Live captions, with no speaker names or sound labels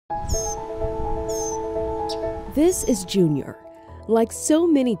This is Junior. Like so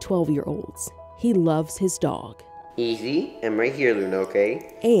many 12-year-olds, he loves his dog. Easy. I'm right here, Luna,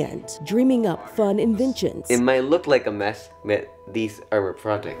 okay? And dreaming up fun inventions. It might look like a mess, but these are our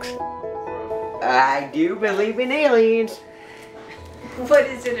projects. I do believe in aliens. What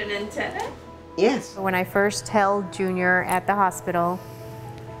is it, an antenna? Yes. When I first held Junior at the hospital,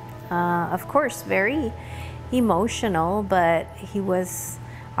 of course, very emotional, but he was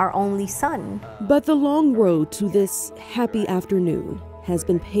our only son. But the long road to this happy afternoon has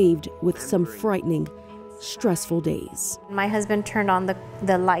been paved with some frightening, stressful days. My husband turned on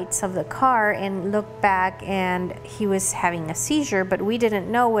the lights of the car and looked back, and he was having a seizure, but we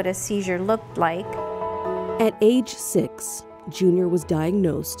didn't know what a seizure looked like. At age 6, Junior was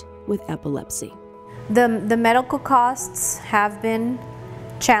diagnosed with epilepsy. The medical costs have been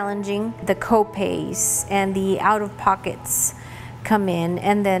challenging. The co-pays and the out-of-pockets come in,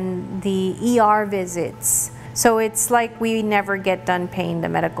 and then the ER visits. So it's like we never get done paying the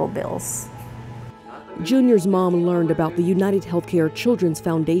medical bills. Junior's mom learned about the United Healthcare Children's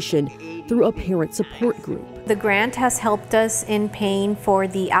Foundation through a parent support group. The grant has helped us in paying for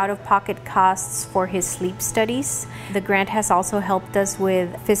the out-of-pocket costs for his sleep studies. The grant has also helped us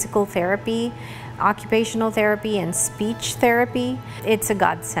with physical therapy, occupational therapy, and speech therapy. It's a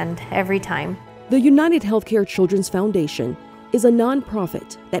godsend every time. The United Healthcare Children's Foundation is a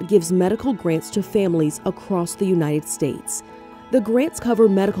nonprofit that gives medical grants to families across the United States. The grants cover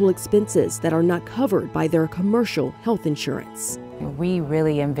medical expenses that are not covered by their commercial health insurance. We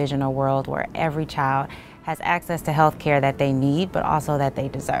really envision a world where every child has access to health care that they need, but also that they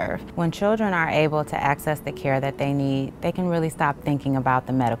deserve. When children are able to access the care that they need, they can really stop thinking about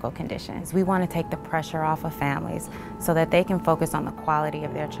the medical conditions. We want to take the pressure off of families so that they can focus on the quality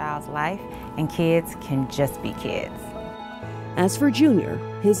of their child's life, and kids can just be kids. As for Junior,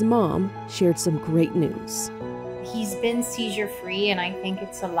 his mom shared some great news. He's been seizure-free, and I think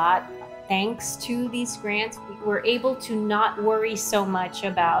it's a lot thanks to these grants. We're able to not worry so much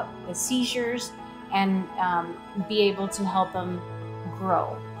about the seizures and be able to help him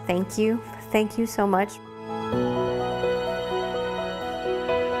grow. Thank you so much.